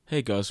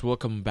Hey guys,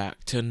 welcome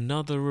back to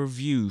another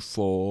review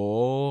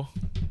for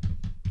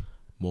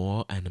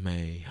more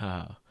anime.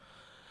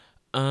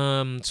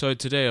 So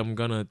today I'm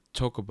gonna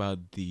talk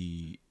about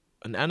the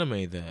an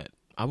anime that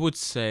I would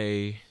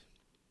say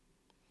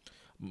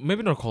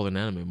maybe not call it an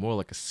anime, more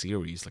like a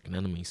series, like an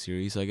anime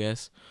series, I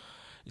guess.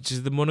 Which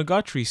is the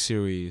Monogatari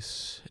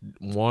series,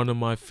 one of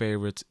my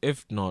favorites,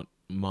 if not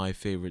my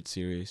favorite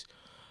series.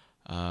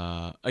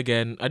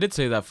 Again, I did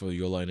say that for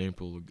Yola in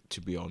April.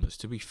 To be honest,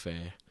 to be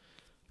fair.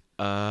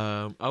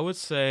 I would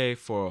say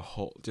for a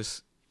whole,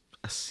 just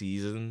a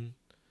season.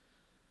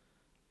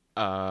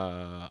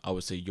 I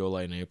would say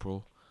Yola in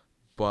April,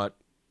 but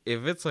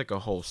if it's like a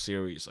whole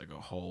series, like a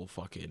whole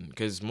fucking,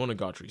 because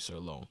Monogatari is so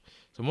long,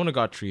 so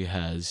Monogatari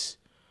has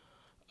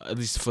at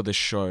least for the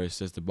shows,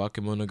 there's the Bake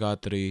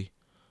Monogatari,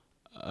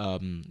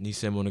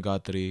 Nisei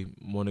Monogatari,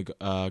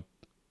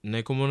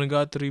 Neko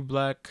Monogatari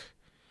Black,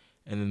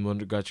 and then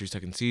Monogatari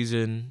second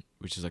season,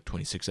 which is like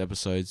 26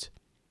 episodes.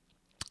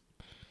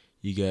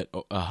 You get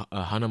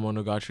Hana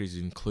Monogatari is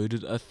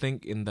included, I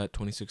think, in that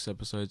 26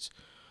 episodes.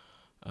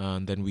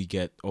 And then we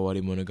get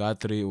Owari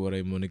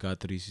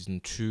Monogatari Season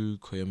 2,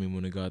 Koyomi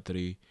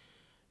Monogatari,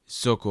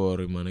 Soko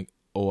Owari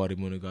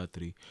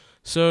Monogatari.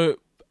 So,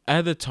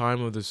 at the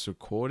time of this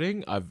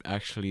recording, I've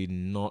actually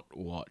not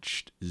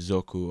watched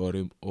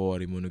Owari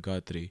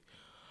Monogatari.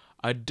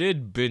 I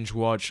did binge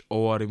watch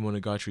Owari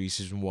Monogatari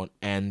Season 1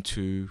 and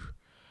 2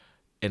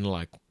 in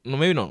like,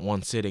 maybe not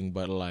one sitting,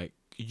 but like,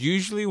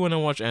 usually when I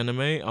watch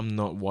anime, I'm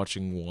not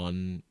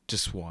watching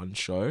just one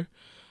show.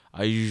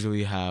 I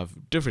usually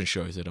have different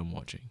shows that I'm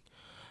watching.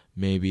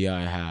 Maybe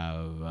I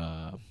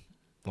have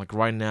like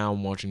right now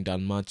I'm watching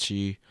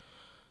Danmachi.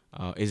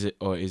 Is it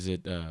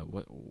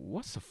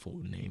what's the full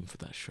name for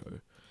that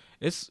show?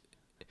 It's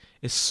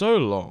it's so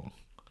long,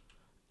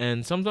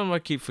 and sometimes I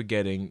keep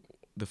forgetting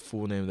the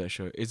full name of that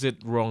show. Is it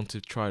wrong to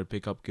try to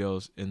pick up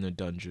girls in the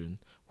dungeon?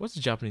 What's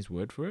the Japanese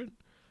word for it?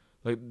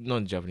 Like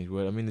not the Japanese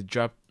word. I mean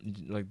the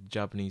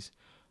Japanese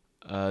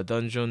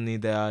dungeon ni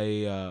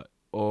dai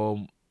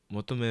o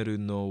motomeru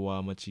no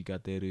wa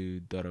machigateru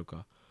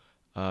daroka.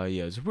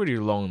 Yeah, it's a pretty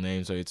long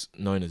name, so it's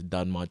known as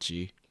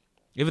Danmachi.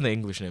 Even the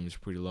English name is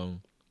pretty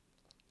long.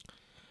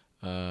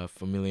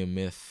 Familiar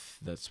myth,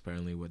 that's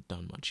apparently what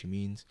Danmachi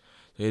means.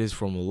 So it is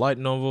from a light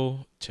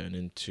novel turned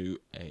into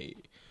a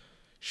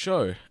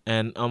show.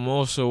 And I'm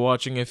also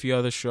watching a few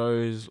other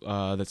shows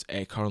that's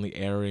currently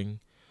airing.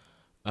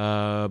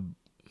 Uh,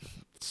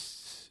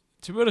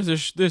 to be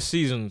honest, this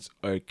season's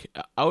okay.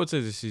 I would say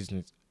this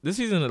season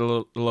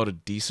a lot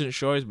of decent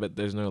shows, but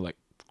there's no like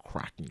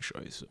cracking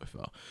shows so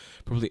far.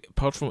 Probably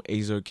apart from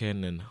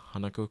Eizoken and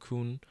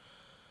Hanako-kun,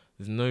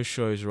 there's no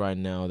shows right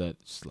now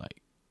that's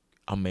like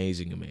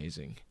amazing.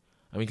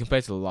 I mean,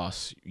 compared to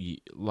last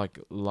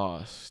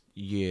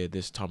year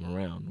this time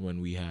around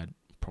when we had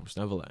Promised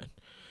Neverland,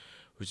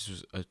 which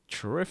was a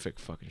terrific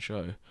fucking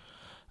show.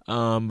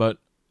 But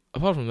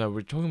apart from that,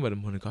 we're talking about a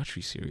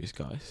Monogatari series,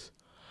 guys.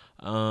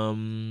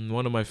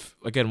 One of my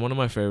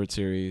favorite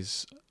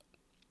series.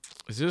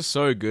 It's just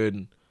so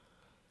good.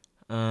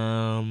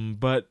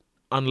 But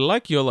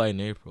unlike Yola in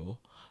April,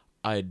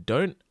 I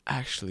don't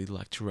actually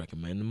like to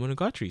recommend the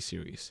Monogatari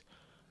series.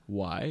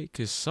 Why?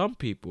 Because some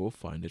people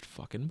find it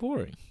fucking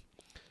boring.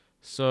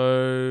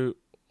 So,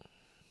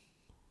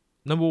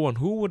 number one,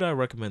 who would I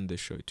recommend this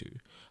show to?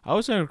 I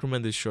would say I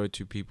recommend this show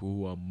to people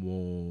who are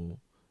more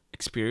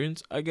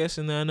experienced, I guess,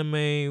 in the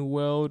anime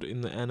world,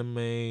 in the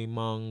anime,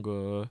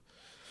 manga,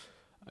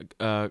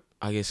 I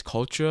guess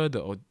culture,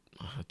 the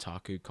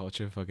otaku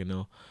culture, fucking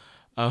hell.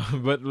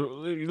 But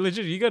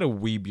legit, you gotta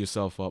weeb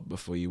yourself up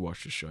before you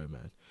watch the show,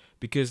 man.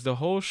 Because the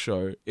whole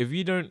show, if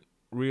you don't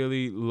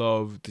really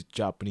love the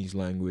Japanese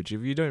language,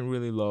 if you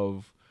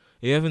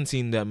haven't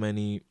seen that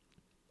many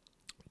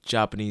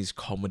Japanese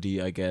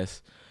comedy, I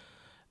guess,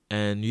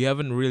 and you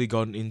haven't really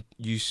gotten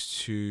used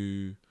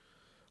to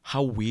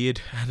how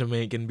weird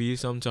anime can be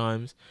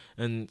sometimes,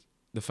 and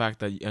the fact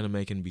that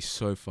anime can be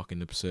so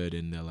fucking absurd,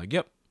 and they're like,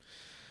 yep,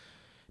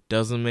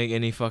 doesn't make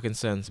any fucking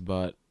sense,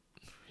 but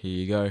here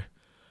you go.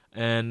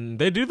 And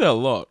they do that a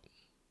lot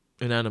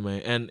in anime.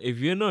 And if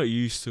you're not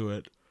used to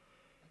it,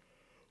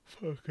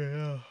 fucking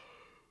hell,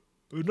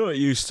 you're not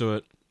used to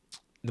it,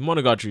 the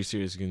Monogatari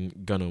series is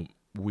gonna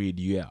weird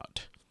you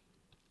out.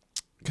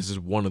 Because it's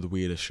one of the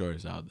weirdest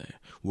shows out there.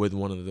 With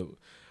one of the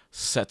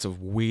sets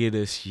of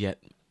weirdest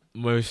yet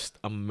most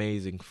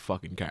amazing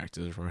fucking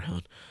characters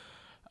around.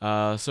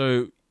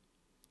 So,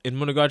 in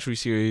Monogatari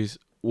series,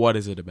 what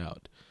is it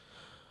about?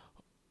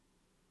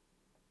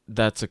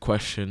 That's a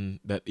question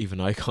that even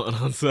I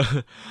can't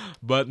answer.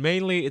 But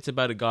mainly, it's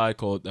about a guy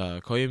called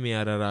Koyomi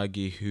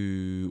Araragi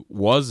who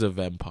was a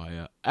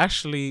vampire.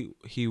 Actually,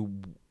 he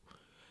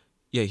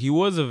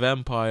was a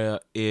vampire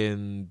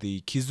in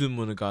the Kizu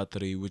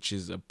Monogatari, which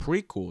is a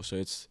prequel. So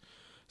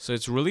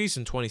it's released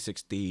in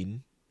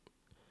 2016.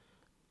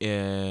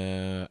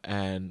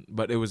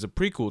 But it was a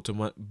prequel to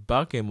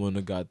Bake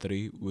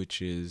Monogatari, which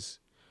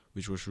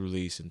was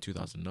released in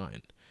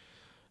 2009.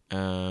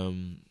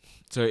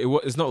 So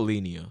it's not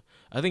linear.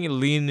 I think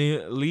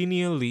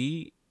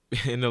linearly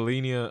in a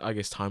linear, I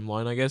guess,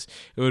 timeline, I guess,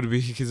 it would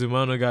be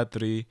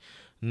Kizumonogatari,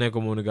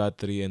 Neko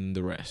Monogatari, and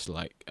the rest.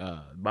 Like,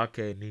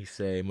 Bake,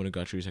 Nisei,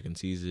 Monogatari second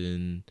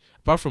season.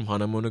 Apart from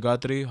Hana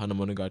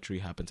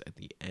Monogatari happens at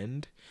the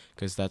end,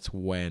 because that's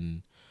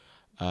when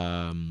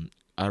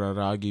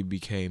Araragi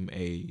became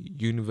a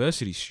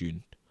university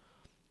student.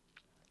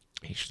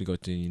 He actually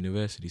got to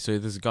university. So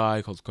this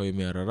guy called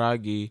Koyomi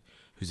Araragi,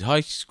 who's a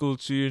high school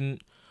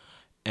student,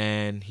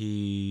 and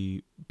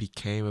he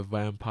became a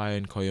vampire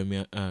in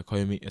Koyomi.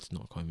 It's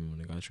not Koyomi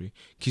Monogatari,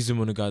 Kizu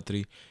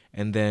Monogatari,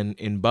 and then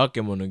in Bake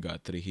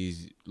Monogatari,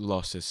 he's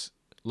lost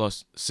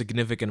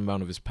significant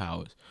amount of his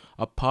powers,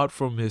 apart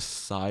from his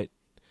sight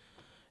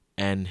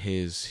and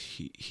his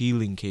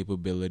healing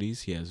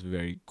capabilities. He has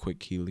very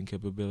quick healing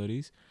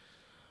capabilities.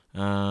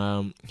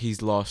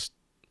 He's lost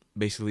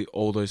basically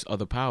all those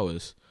other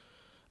powers.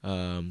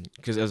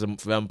 Because as a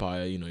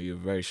vampire, you're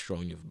very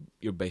strong.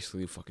 You're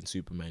basically fucking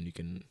Superman. You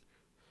can,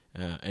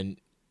 and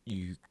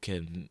you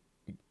can,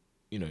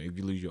 if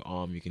you lose your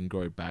arm, you can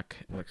grow it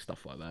back, like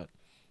stuff like that.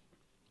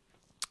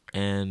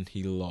 And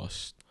he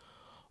lost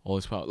all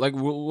his power. Like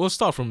we'll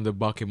start from the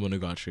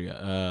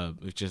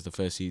Bakemonogatari, which is the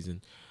first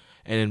season,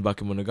 and in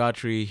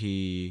Bakemonogatari,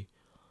 he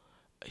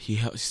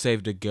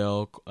saved a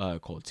girl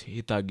called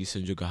Hitagi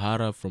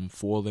Senjugahara from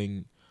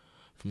falling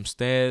from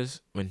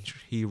stairs when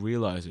he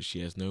realizes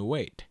she has no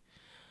weight.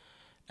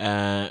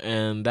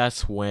 And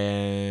that's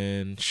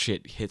when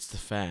shit hits the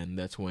fan.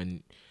 That's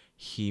when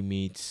he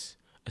meets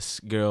a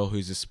girl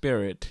who's a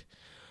spirit,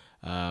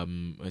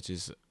 which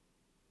is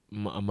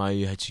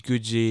Mayu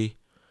Hachikuji,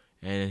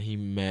 and he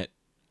met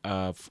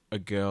a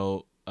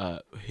girl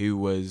who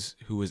was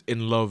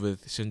in love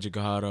with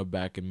Shinjigahara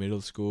back in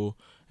middle school,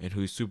 and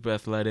who's super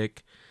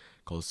athletic,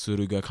 called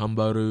Suruga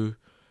Kambaru,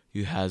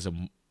 who has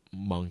a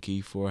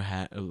monkey for a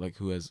hat, like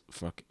who has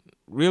fucking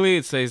really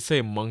it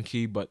say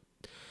monkey, but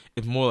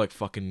it's more like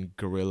fucking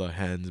gorilla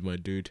hands, my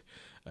dude.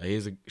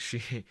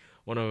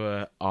 One of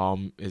her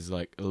arm is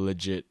like a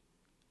legit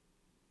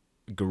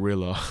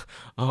gorilla,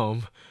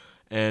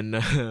 and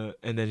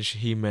then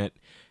he met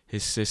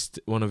his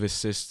sister, one of his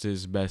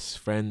sister's best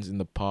friends in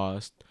the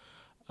past,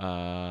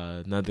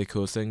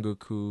 Nadeko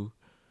Sengoku,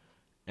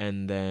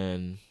 and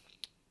then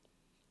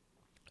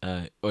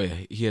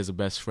he has a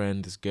best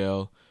friend, this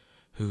girl,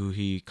 who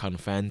he kind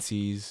of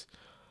fancies,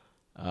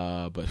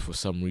 but for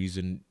some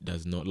reason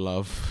does not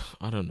love.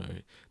 I don't know.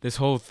 This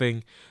whole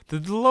thing, the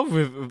love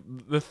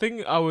with the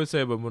thing I would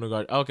say about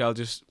Monogatari. Okay, I'll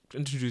just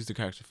introduce the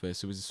character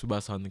first. It was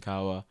Tsubasa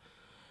Hanekawa,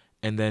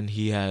 and then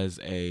he has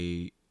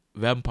a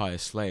vampire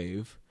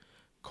slave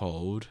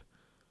called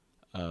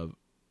Shinobu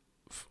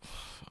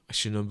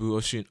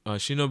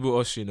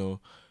Oshino,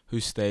 who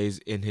stays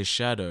in his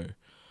shadow.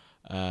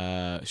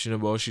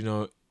 Shinobu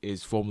Oshino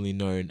is formerly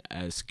known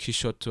as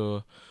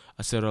Kishoto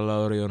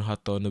Aceralaurion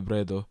Hato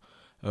Nebredo,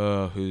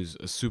 who's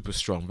a super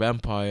strong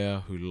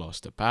vampire who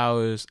lost her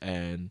powers,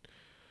 and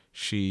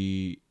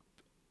she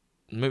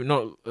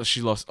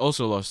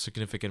lost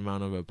significant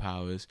amount of her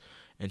powers,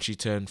 and she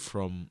turned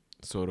from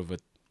sort of a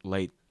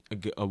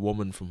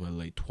woman from her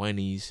late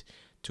 20s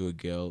to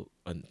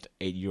an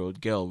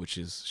 8-year-old girl, which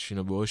is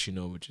Shinobu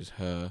Oshino, which is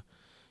her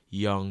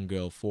young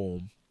girl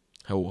form,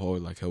 her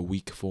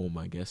weak form,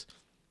 I guess.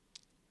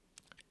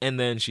 And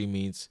then she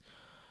meets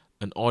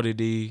an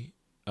oddity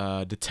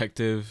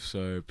detective,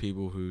 so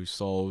people who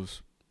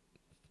solve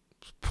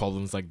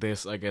problems like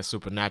this, I guess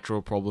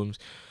supernatural problems.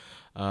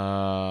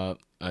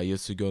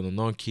 Yotsugo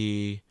no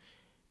Noki,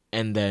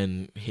 and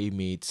then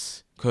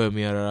Koyomi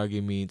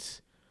Araragi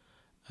meets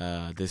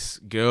this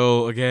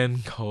girl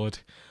again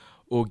called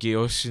Ogi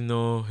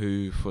Oshino,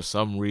 who for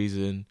some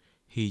reason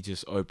he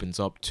just opens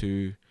up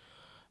to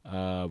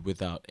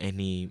without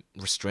any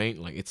restraint.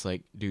 Like, it's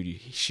like,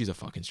 dude, she's a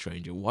fucking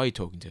stranger. Why are you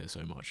talking to her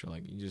so much?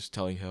 Like, you're just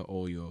telling her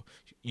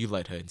you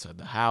let her inside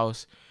the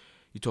house.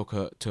 You talk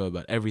to her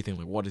about everything,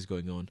 like what is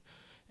going on.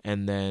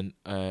 And then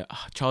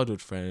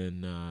childhood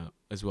friend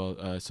as well,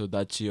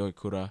 Sodachi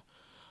Okura.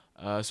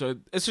 So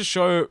it's a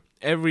show,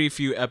 every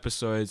few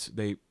episodes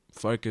they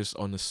focus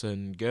on a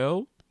certain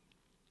girl,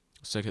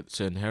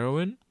 certain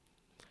heroine.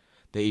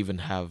 They even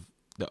have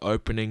the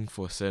opening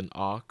for certain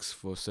arcs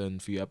for certain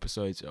few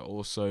episodes are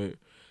also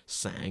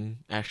sang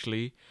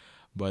actually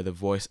by the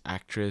voice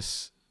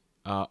actress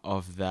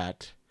of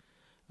that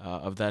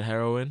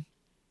heroine.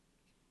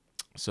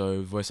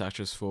 So voice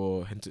actress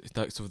for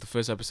the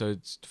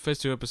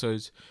first 2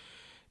 episodes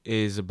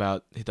is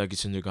about Hitagi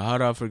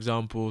Shinjigahara, for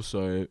example.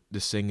 So the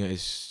singer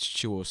is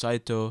Chiwo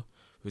Saito,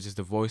 which is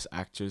the voice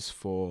actress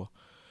for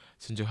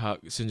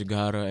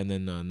Shinjigahara, and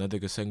then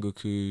Nadeka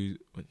Sengoku.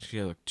 She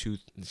had like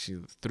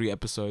 3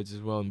 episodes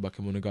as well in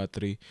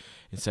Bakemonogatari,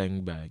 and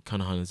sang by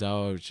Kana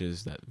Hanazawa, which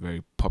is that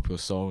very popular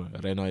song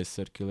Renai's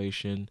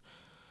Circulation.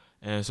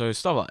 And so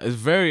stuff like it's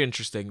very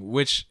interesting,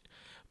 which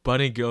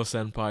Bunny Girl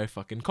Senpai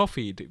fucking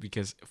copied,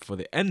 because for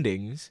the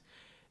endings,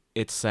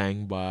 it's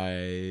sang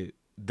by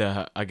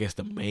the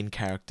main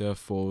character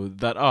for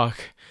that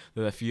arc,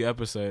 that few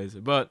episodes.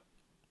 But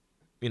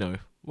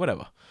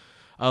whatever.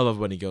 I love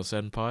Bunny Girl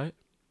Senpai.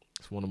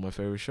 It's one of my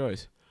favorite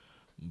shows.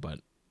 But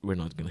we're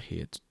not gonna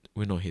here.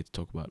 We're not here to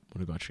talk about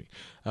Monogatari.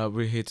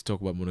 We're here to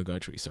talk about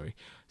Monogatari. Sorry.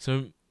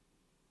 So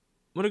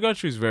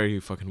Monogatari is very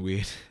fucking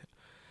weird.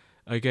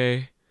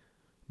 Okay,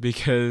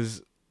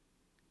 because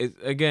it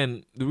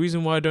again the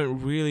reason why I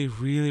don't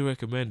really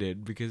recommend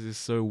it because it's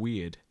so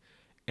weird,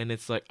 and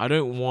it's like I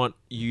don't want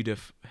you to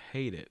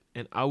hate it,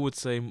 and I would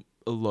say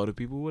a lot of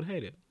people would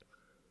hate it,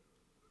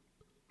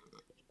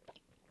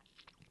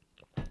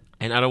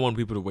 and I don't want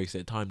people to waste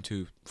their time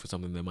too for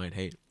something they might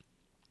hate.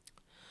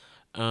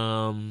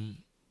 Um,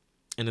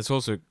 and it's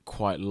also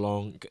quite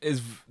long.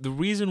 Is the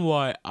reason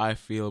why I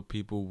feel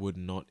people would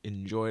not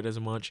enjoy it as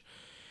much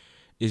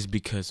is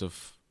because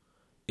of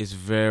it's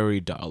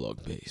very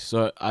dialogue based.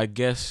 So I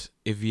guess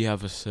if you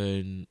have a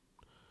certain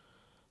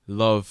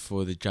love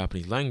for the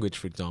Japanese language,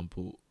 for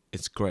example,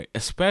 it's great.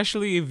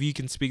 Especially if you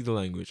can speak the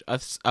language.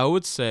 I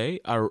would say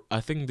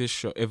I think this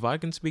show, if I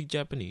can speak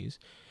Japanese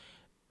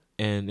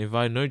and if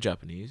I know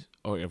Japanese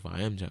or if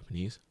I am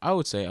Japanese, I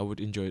would say I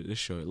would enjoy this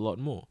show a lot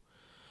more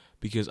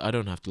because I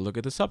don't have to look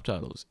at the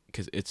subtitles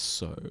because it's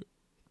so.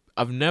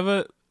 I've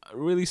never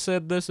really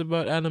said this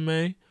about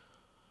anime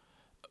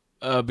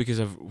because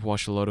I've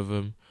watched a lot of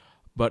them,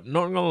 but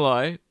not gonna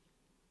lie,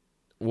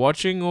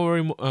 watching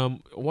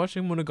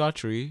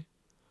Monogatari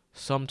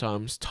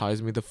sometimes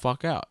ties me the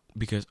fuck out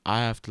because I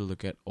have to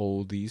look at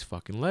all these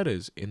fucking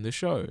letters in the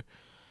show,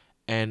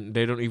 and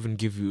they don't even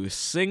give you a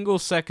single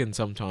second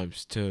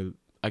sometimes to,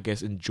 I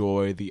guess,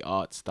 enjoy the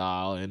art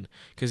style, and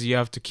because you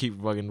have to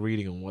keep fucking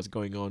reading on what's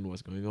going on,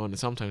 and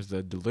sometimes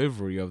the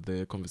delivery of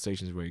the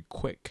conversation is very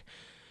quick.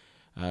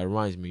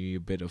 Reminds me a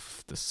bit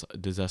of the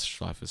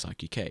Disaster Life of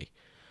Psyche K.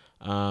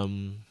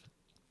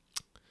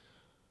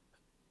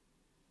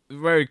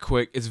 Very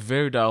quick. It's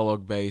very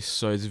dialogue based,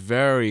 so it's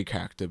very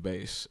character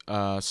based.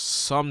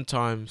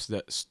 Sometimes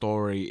that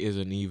story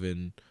isn't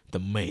even the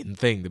main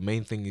thing. The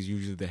main thing is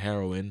usually the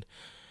heroine,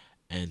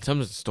 and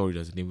sometimes the story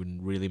doesn't even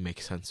really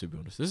make sense. To be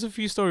honest, there's a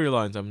few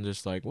storylines I'm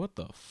just like, what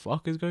the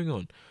fuck is going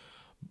on?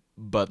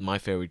 But my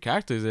favorite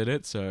character's in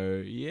it,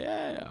 so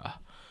yeah.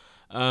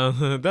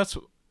 That's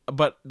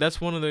but that's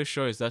one of those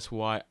shows. That's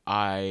why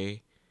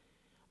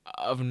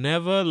I've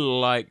never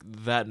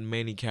liked that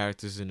many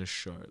characters in a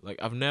show. Like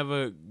I've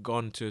never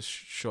gone to a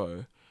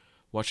show,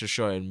 watch a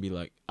show and be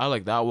like, I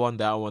like that one,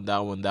 that one, that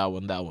one, that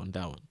one, that one,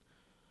 that one.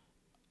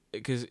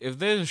 Because if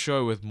there's a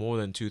show with more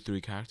than 2,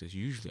 3 characters,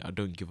 usually I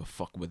don't give a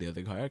fuck with the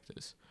other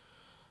characters.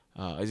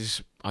 I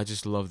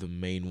just love the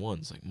main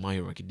ones, like My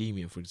Hero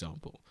Academia, for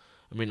example.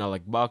 I mean, I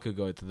like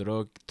Bakugo,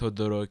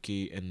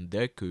 Todoroki, and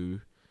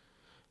Deku,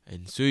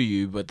 and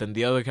Suyu, but then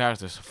the other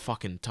characters, a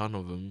fucking ton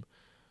of them.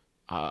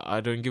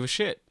 I don't give a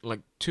shit.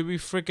 Like, to be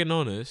freaking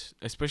honest,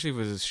 especially if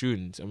it's a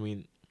student, I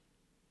mean,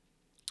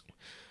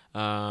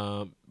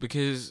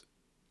 because,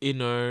 you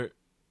know,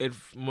 it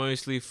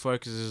mostly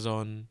focuses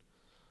on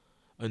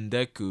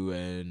Deku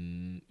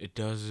and it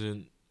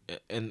doesn't,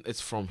 and it's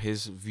from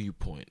his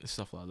viewpoint and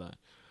stuff like that.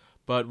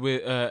 But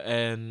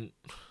and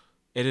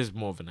it is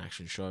more of an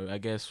action show, I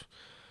guess.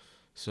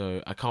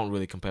 So I can't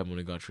really compare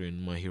Monogatari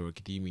and My Hero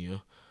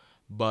Academia.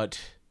 But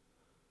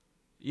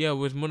yeah,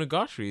 with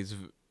Monogatari,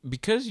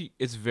 because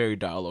it's very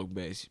dialogue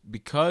based,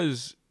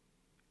 because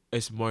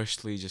it's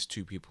mostly just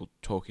 2 people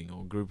talking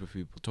or a group of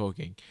people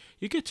talking,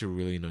 you get to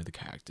really know the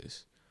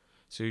characters.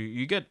 So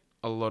you get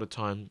a lot of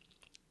time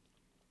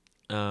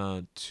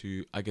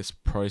to, I guess,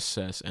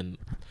 process and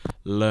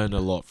learn a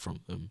lot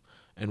from them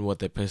and what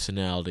their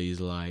personality is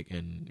like.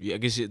 And I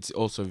guess it's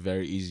also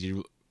very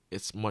easy.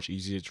 It's much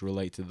easier to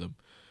relate to them.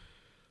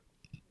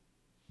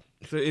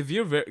 So if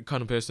you're a very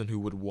kind of person who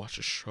would watch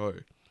a show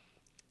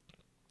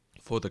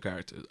for the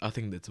characters, I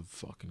think that's a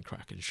fucking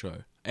cracking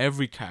show.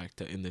 Every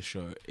character in the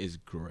show is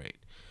great.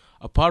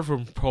 Apart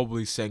from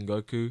probably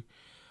Sengoku,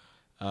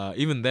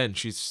 even then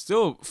she's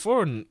still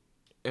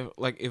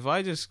if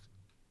I just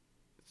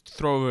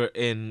throw her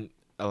in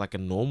like a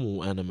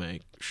normal anime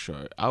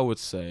show, I would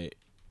still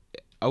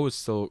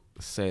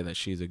say that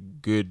she's a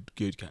good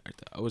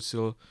character.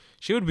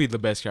 She would be the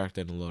best character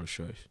in a lot of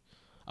shows.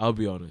 I'll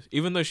be honest.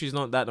 Even though she's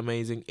not that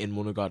amazing in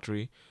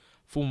Monogatari,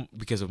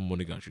 because of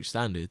Monogatari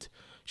standards,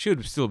 she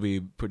would still be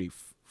pretty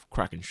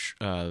cracking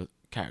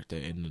character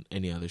in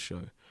any other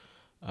show.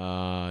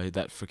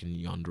 That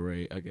freaking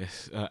yandere, I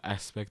guess,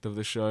 aspect of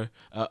the show,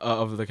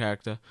 of the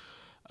character.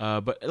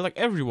 But like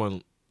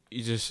everyone,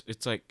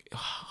 it's like,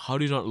 how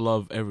do you not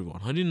love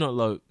everyone? How do you not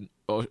love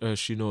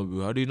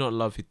Shinobu? How do you not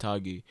love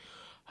Hitagi?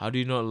 How do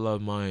you not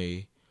love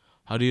Mai?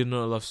 How do you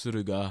not love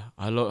Suruga?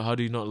 How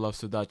do you not love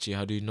Sudachi?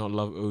 How do you not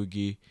love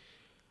Ogi?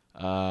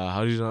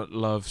 How do you not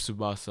love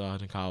Tsubasa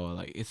Nakawa?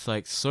 Like it's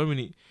so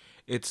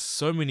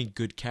many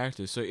good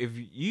characters. So if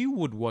you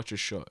would watch a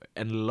show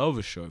and love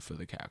a show for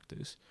the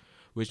characters,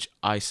 which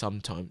I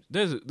sometimes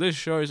there's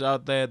shows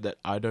out there that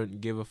I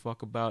don't give a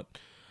fuck about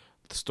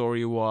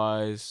story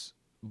wise,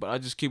 but I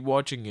just keep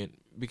watching it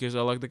because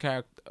I like the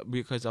character,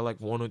 because I like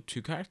 1 or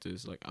 2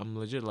 characters. Like I'm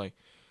legit like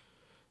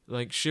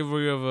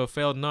Chivalry of a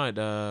Failed Knight.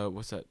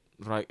 What's that?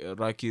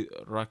 Rakido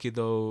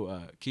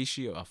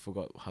Kishi. I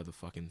forgot how to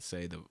fucking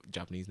say the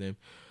Japanese name.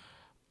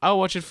 I'll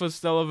watch it for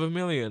Stella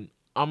Vermilion.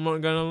 I'm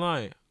not gonna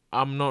lie.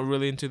 I'm not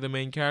really into the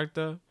main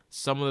character.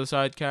 Some of the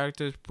side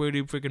characters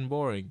pretty freaking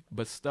boring,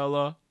 but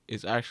Stella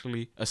is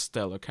actually a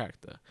stellar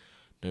character.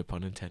 No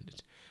pun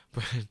intended.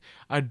 But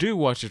I do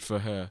watch it for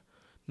her,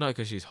 not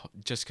because she's hot,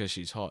 just because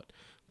she's hot,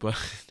 but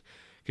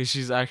because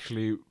she's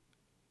actually,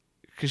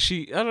 because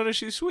I don't know,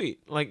 she's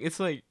sweet. Like it's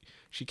like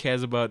she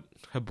cares about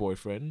her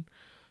boyfriend.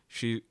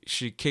 She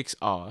kicks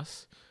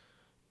ass,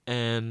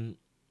 and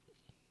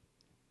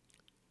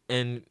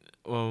and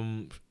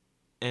um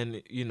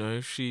and you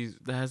know she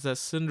has that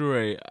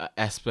Cinderella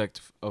aspect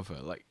of her.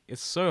 Like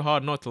it's so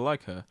hard not to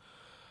like her.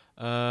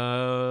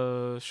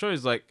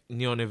 Shows like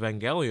Neon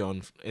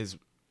Evangelion is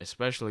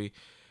especially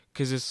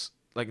because it's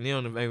like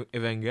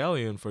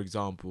Evangelion, for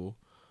example.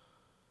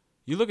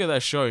 You look at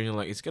that show and you're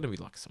like, it's gonna be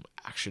like some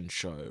action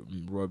show,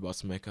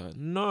 robots mecha.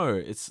 No,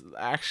 it's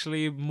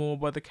actually more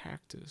by the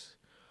characters,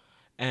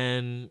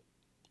 and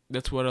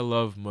that's what I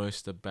love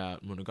most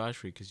about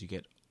Monogatari because you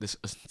get this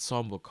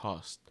ensemble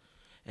cast,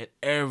 and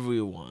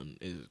everyone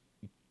is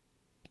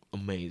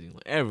amazing.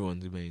 Like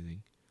everyone's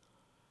amazing.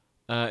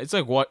 It's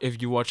like what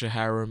if you watch a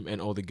harem and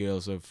all the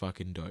girls are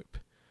fucking dope.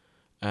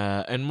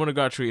 And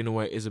Monogatari in a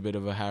way is a bit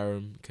of a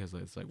harem because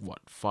it's like what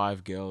 4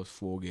 girls,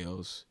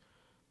 who's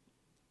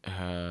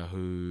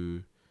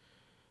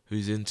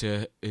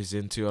into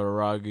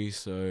Araragi.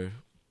 So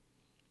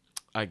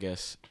I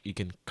guess you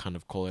can kind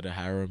of call it a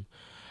harem.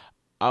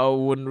 I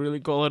wouldn't really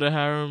call it a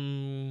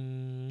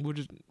harem.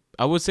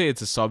 I would say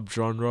it's a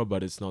subgenre,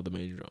 but it's not the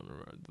main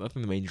genre. I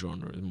think the main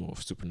genre is more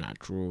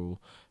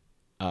supernatural,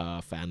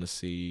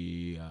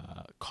 fantasy,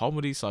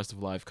 comedy, slice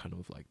of life, kind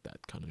of like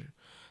that kind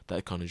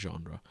of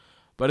genre.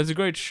 But it's a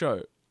great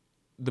show.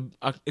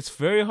 It's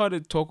very hard to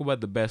talk about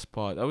the best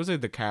part. I would say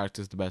the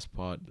character's the best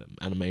part. The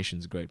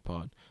animation's a great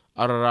part.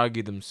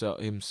 Araragi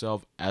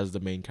himself as the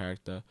main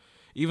character,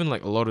 even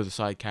like a lot of the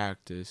side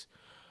characters,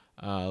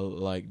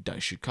 like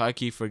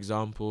Daishukaki, for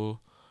example,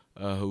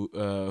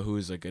 who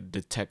is like a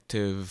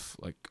detective,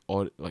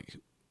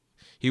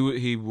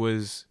 he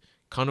was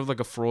kind of like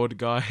a fraud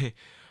guy.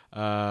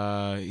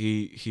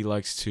 He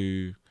likes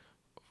to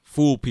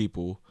fool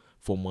people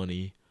for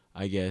money,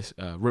 I guess,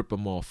 rip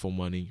them off for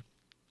money.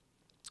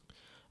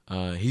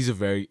 He's a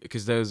very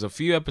because there's a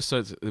few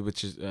episodes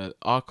which is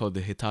arc called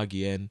the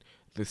Hitagien,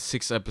 the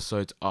 6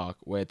 episodes arc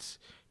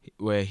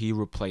where he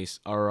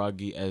replaced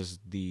Aragi as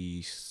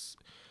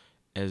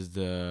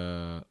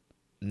the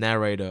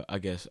narrator, I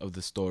guess, of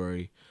the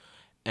story,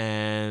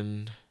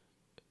 and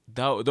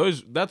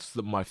that's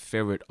my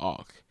favorite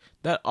arc.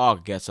 That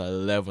arc gets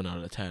 11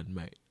 out of 10,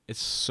 mate.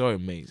 It's so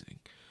amazing.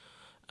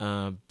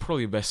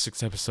 Probably the best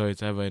 6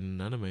 episodes ever in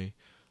an anime.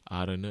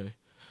 I don't know.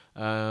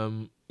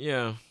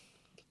 Yeah,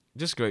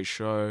 just great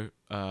show.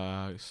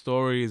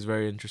 Story is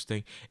very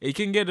interesting. It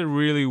can get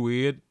really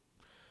weird,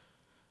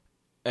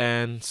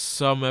 and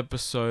some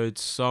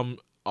episodes, some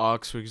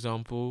arcs, for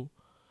example,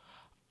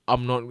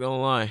 I'm not gonna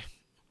lie,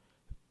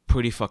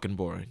 pretty fucking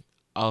boring.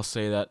 I'll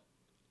say that.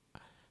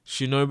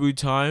 Shinobu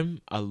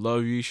Time, I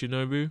love you,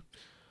 Shinobu.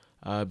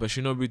 But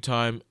Shinobu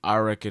Time, I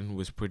reckon,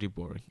 was pretty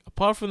boring.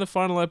 Apart from the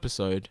final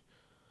episode,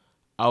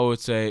 I would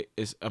say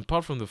is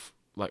apart from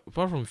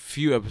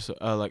few episodes,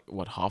 like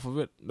what half of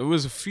it. There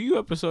was a few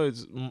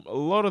episodes, a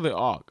lot of the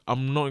arc.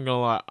 I'm not gonna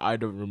lie, I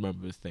don't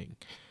remember a thing.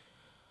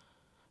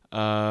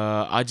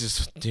 I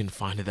just didn't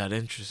find it that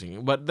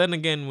interesting. But then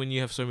again, when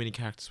you have so many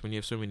characters, when you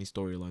have so many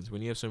storylines,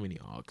 when you have so many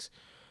arcs,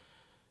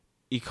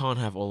 you can't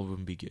have all of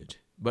them be good.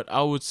 But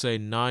I would say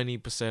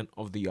 90%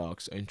 of the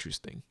arcs are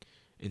interesting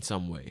in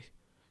some way,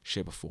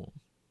 shape, or form,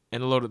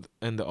 and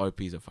and the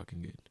OPs are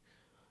fucking good.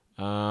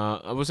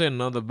 I would say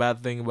another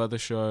bad thing about the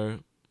show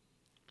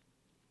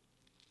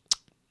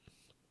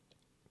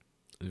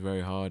is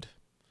very hard.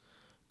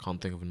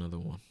 Can't think of another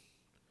one.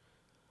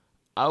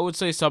 I would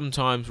say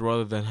sometimes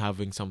rather than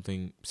having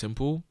something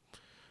simple,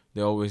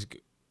 they always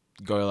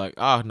go like,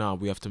 no,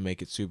 we have to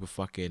make it super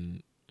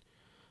fucking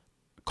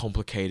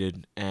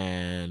complicated,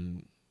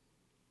 and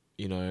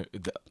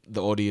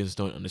the audience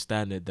don't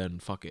understand it. Then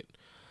fuck it.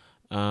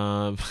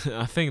 I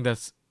think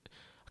that's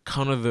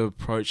kind of the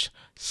approach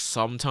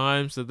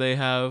sometimes that they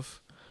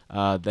have.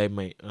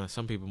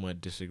 Some people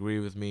might disagree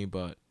with me,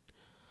 but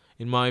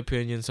in my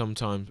opinion,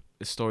 sometimes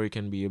the story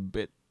can be a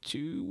bit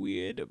too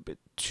weird, a bit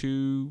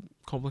too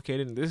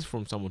complicated. And this is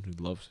from someone who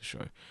loves the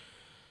show.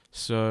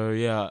 So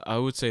yeah, I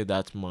would say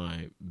that's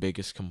my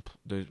biggest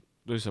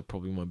those are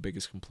probably my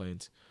biggest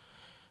complaints.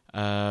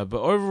 But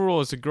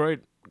overall, it's a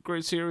great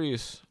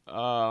series.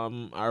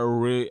 I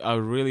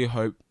really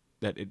hope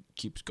that it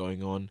keeps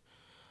going on.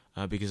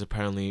 Because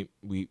apparently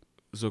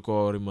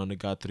Zuko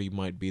Monogatari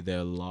might be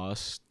their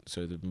last.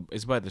 So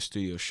it's by the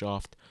studio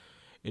Shaft.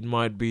 It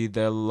might be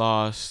their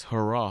last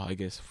hurrah, I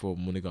guess, for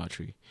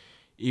Monogatari.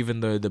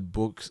 Even though the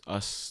books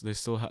they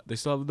still have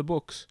the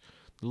books,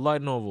 the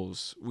light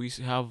novels.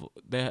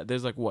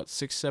 There's like what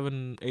 6,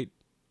 7, 8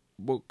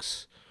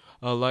 books,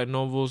 light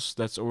novels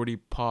that's already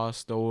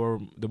passed the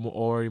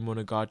Ori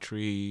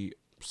Monogatari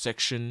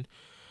section.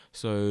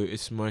 So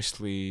it's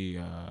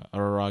mostly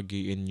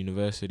Araragi in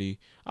university.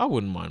 I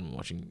wouldn't mind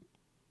watching.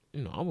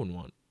 I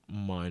wouldn't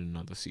mind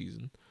another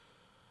season.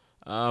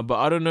 But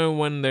I don't know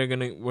when we're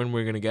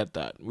gonna get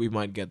that. We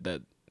might get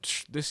that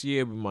this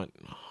year. We might.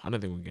 I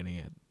don't think we're gonna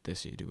get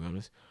this year, to be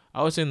honest.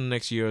 I would say in the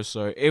next year or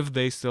so, if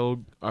they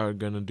still are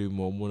gonna do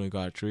more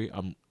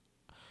Monogatari,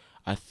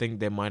 I think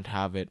they might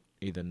have it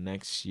either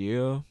next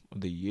year or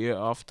the year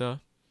after.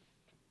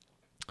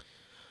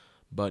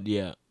 But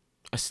yeah,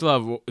 I still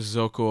have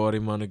Zoko Ori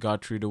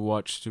Monogatari to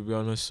watch, to be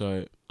honest.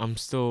 So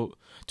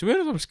to be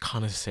honest, I'm just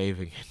kind of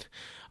saving it.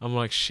 I'm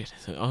like, shit,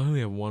 I only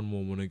have one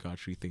more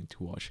Monogatari thing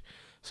to watch,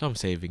 so I'm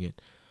saving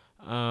it.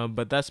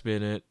 But that's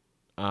been it.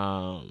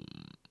 Um,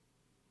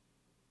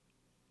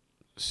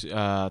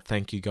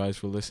 thank you guys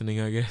for listening,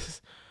 I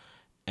guess,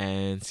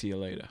 and see you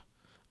later.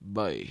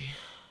 Bye.